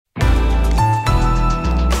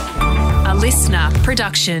listener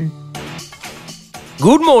production.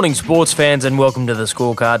 Good morning, sports fans, and welcome to The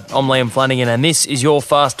Scorecard. I'm Liam Flanagan, and this is your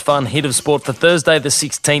fast, fun hit of sport for Thursday, the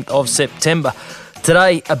 16th of September.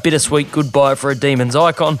 Today, a bittersweet goodbye for a Demons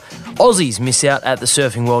icon, Aussies miss out at the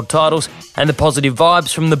Surfing World Titles, and the positive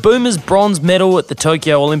vibes from the Boomers' bronze medal at the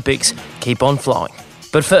Tokyo Olympics keep on flowing.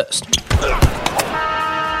 But first,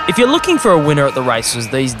 if you're looking for a winner at the races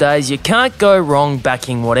these days, you can't go wrong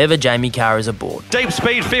backing whatever Jamie Carr is aboard. Deep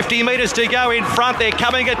speed, 50 metres to go in front. They're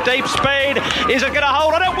coming at deep speed. Is it going to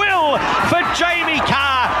hold on? It will for Jamie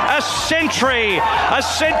Carr. A century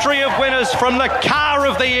of winners from the Carr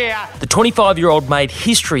of the year. The 25-year-old made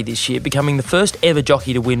history this year, becoming the first ever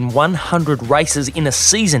jockey to win 100 races in a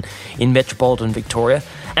season in metropolitan Victoria,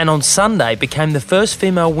 and on Sunday became the first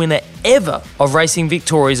female winner ever of Racing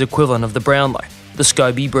Victoria's equivalent of the Brownlow, the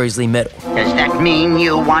Scobie-Breezley medal. Does that mean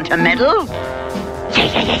you want a medal?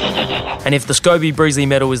 And if the Scobie-Breezley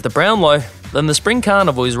medal is the Brownlow, then the Spring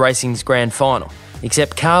Carnival is racing's grand final.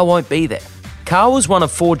 Except Carr won't be there. Carr was one of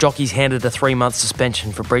 4 jockeys handed a 3-month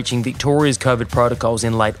suspension for breaching Victoria's COVID protocols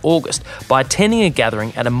in late August by attending a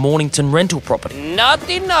gathering at a Mornington rental property.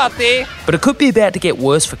 Naughty. But it could be about to get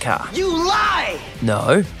worse for Carr. You lie!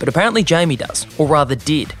 No, but apparently Jamie does, or rather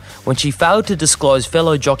did, when she failed to disclose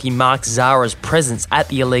fellow jockey Mark Zara's presence at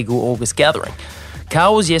the illegal August gathering.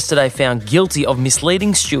 Carr was yesterday found guilty of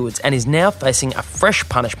misleading stewards and is now facing a fresh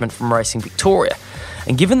punishment from Racing Victoria.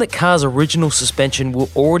 And given that Carr's original suspension will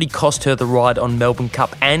already cost her the ride on Melbourne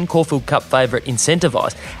Cup and Caulfield Cup favourite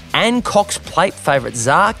Incentivise and Cox Plate favourite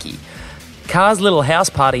Jockey, Carr's little house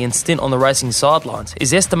party and stint on the racing sidelines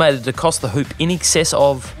is estimated to cost the hoop in excess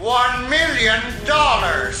of $1 million.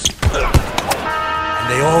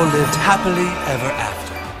 They all lived happily ever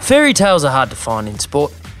after. Fairy tales are hard to find in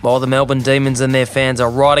sport. While the Melbourne Demons and their fans are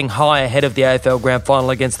riding high ahead of the AFL Grand Final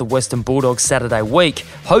against the Western Bulldogs Saturday week,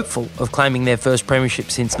 hopeful of claiming their first premiership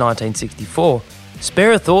since 1964,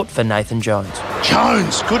 spare a thought for Nathan Jones.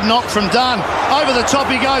 Jones, good knock from Dunn. Over the top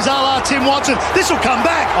he goes, a la Tim Watson. This will come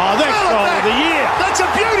back. Oh, that's goal of the year. That's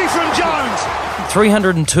a beauty from Jones.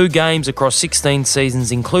 302 games across 16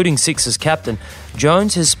 seasons, including 6 as captain,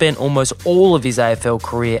 Jones has spent almost all of his AFL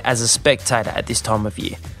career as a spectator at this time of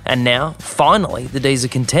year. And now, finally, the D's are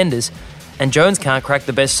contenders, and Jones can't crack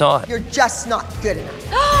the best side. You're just not good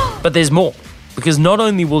enough. But there's more, because not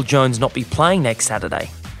only will Jones not be playing next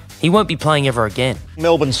Saturday, he won't be playing ever again.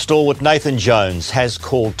 Melbourne stalwart Nathan Jones has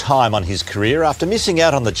called time on his career after missing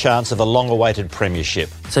out on the chance of a long-awaited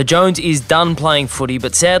premiership. So Jones is done playing footy,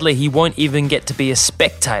 but sadly he won't even get to be a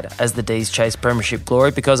spectator as the D's chase premiership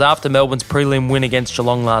glory, because after Melbourne's prelim win against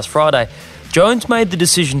Geelong last Friday, Jones made the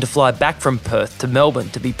decision to fly back from Perth to Melbourne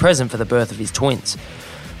to be present for the birth of his twins.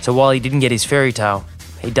 So while he didn't get his fairy tale,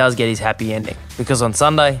 he does get his happy ending, because on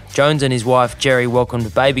Sunday, Jones and his wife Jerry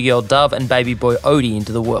welcomed baby girl Dove and baby boy Odie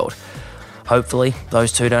into the world. Hopefully,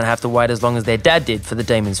 those two don't have to wait as long as their dad did for the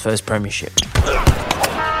Demons' first premiership.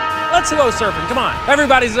 Let's go surfing. Come on.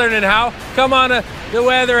 Everybody's learning how. Come on. The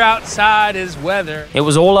weather outside is weather. It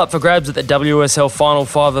was all up for grabs at the WSL Final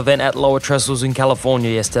 5 event at Lower Trestles in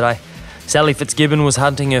California yesterday. Sally Fitzgibbon was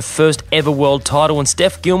hunting her first ever world title, and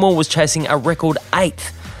Steph Gilmore was chasing a record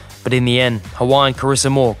 8th. But in the end, Hawaiian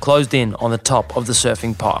Carissa Moore closed in on the top of the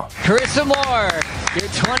surfing pile. Carissa Moore, your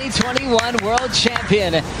 2021 world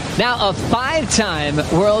champion, now a 5-time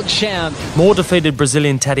world champ. Moore defeated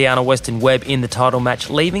Brazilian Tatiana Weston-Webb in the title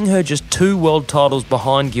match, leaving her just 2 world titles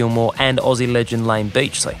behind Gilmore and Aussie legend Lane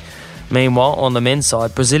Beachley. Meanwhile, on the men's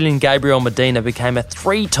side, Brazilian Gabriel Medina became a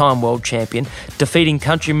 3-time world champion, defeating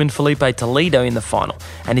countryman Felipe Toledo in the final,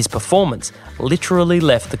 and his performance literally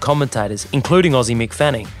left the commentators, including Aussie Mick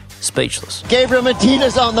Fanning, speechless. Gabriel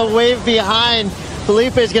Medina's on the wave behind.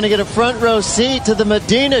 Felipe's going to get a front row seat to the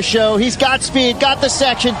Medina show. He's got speed, got the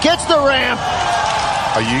section, gets the ramp.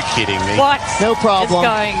 Are you kidding me? What? No problem.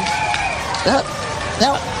 It's going.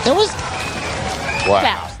 That was...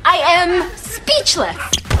 Wow. I am speechless.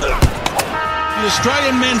 The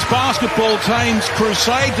Australian men's basketball team's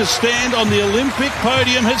crusade to stand on the Olympic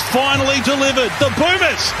podium has finally delivered. The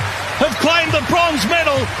Boomers have claimed the bronze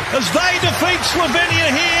medal as they defeat Slovenia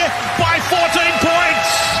here by 14 points.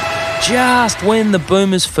 Just when the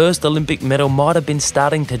Boomers' first Olympic medal might have been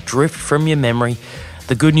starting to drift from your memory,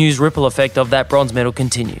 the good news ripple effect of that bronze medal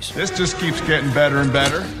continues. This just keeps getting better and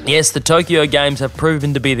better. Yes, the Tokyo Games have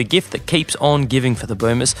proven to be the gift that keeps on giving for the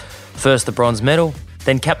Boomers. First the bronze medal,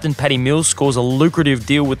 then captain Paddy Mills scores a lucrative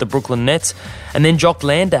deal with the Brooklyn Nets, and then Jock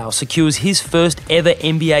Landale secures his first ever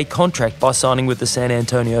NBA contract by signing with the San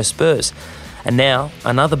Antonio Spurs. And now,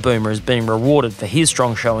 another Boomer is being rewarded for his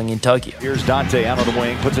strong showing in Tokyo. Here's Dante out on the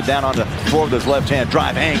wing, puts it down on the floor with his left hand,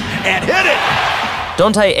 drive, hang, and hit it!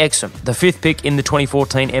 Dante Exum, the 5th pick in the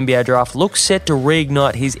 2014 NBA draft, looks set to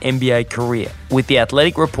reignite his NBA career, with The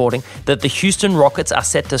Athletic reporting that the Houston Rockets are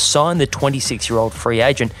set to sign the 26-year-old free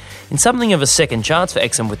agent in something of a second chance for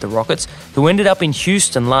Exum with the Rockets, who ended up in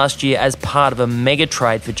Houston last year as part of a mega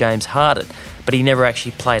trade for James Harden, but he never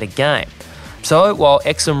actually played a game. So, while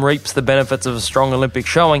Exum reaps the benefits of a strong Olympic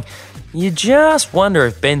showing, you just wonder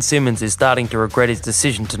if Ben Simmons is starting to regret his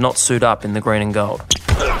decision to not suit up in the green and gold.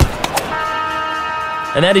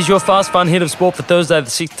 And that is your fast, fun hit of sport for Thursday the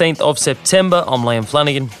 16th of September. I'm Liam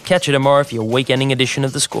Flanagan. Catch you tomorrow for your weekending edition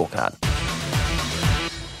of The Scorecard.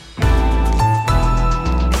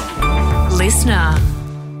 Listener.